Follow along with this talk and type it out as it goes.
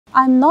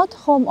I'm not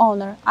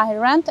homeowner, I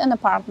rent an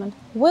apartment.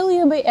 Will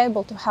you be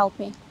able to help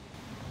me?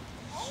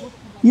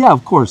 Yeah,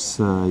 of course,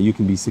 you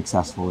can be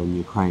successful in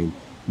Ukraine,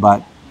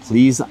 but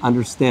please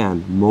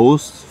understand,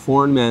 most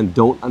foreign men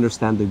don't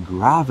understand the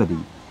gravity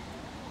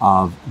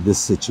of this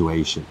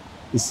situation.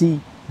 You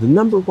see, the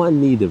number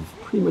one need of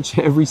pretty much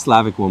every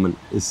Slavic woman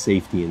is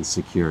safety and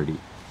security.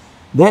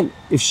 Then,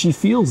 if she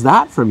feels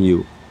that from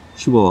you,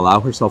 she will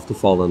allow herself to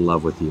fall in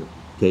love with you.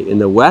 Okay, in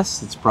the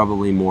West, it's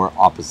probably more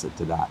opposite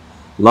to that.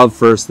 Love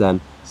first,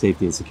 then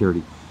safety and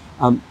security.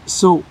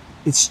 So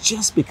it's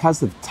just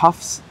because of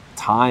tough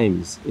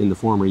times in the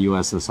former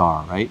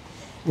USSR, right?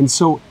 And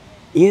so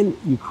in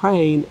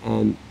Ukraine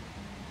and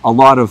a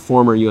lot of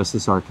former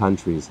USSR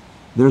countries,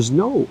 there's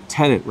no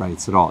tenant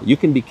rights at all. You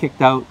can be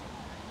kicked out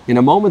in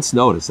a moment's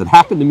notice. It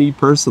happened to me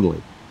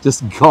personally,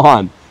 just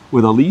gone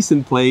with a lease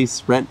in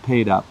place, rent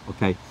paid up,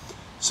 okay?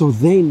 So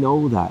they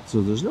know that.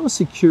 So there's no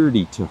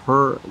security to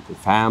her, to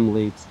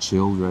family, to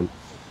children.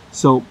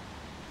 So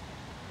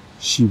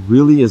she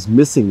really is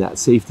missing that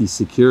safety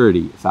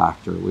security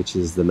factor, which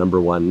is the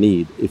number one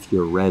need if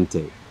you're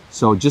renting.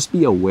 So just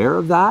be aware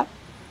of that.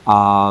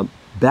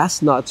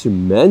 Best not to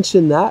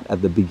mention that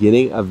at the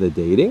beginning of the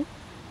dating.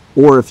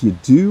 Or if you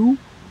do,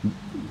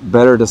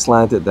 better to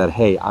slant it that,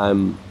 hey,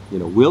 I'm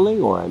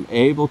willing or I'm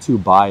able to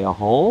buy a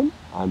home.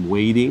 I'm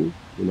waiting,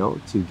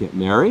 to get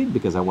married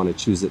because I want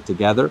to choose it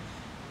together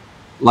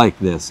like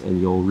this,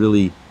 and you'll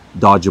really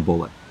dodge a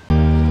bullet.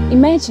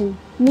 Imagine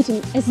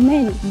meeting as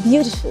many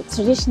beautiful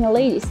traditional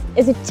ladies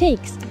as it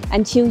takes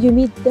until you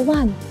meet the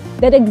one.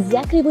 That's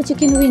exactly what you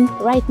can win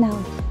right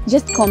now.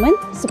 Just comment,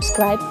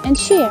 subscribe and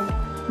share.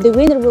 The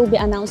winner will be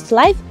announced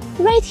live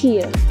right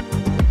here.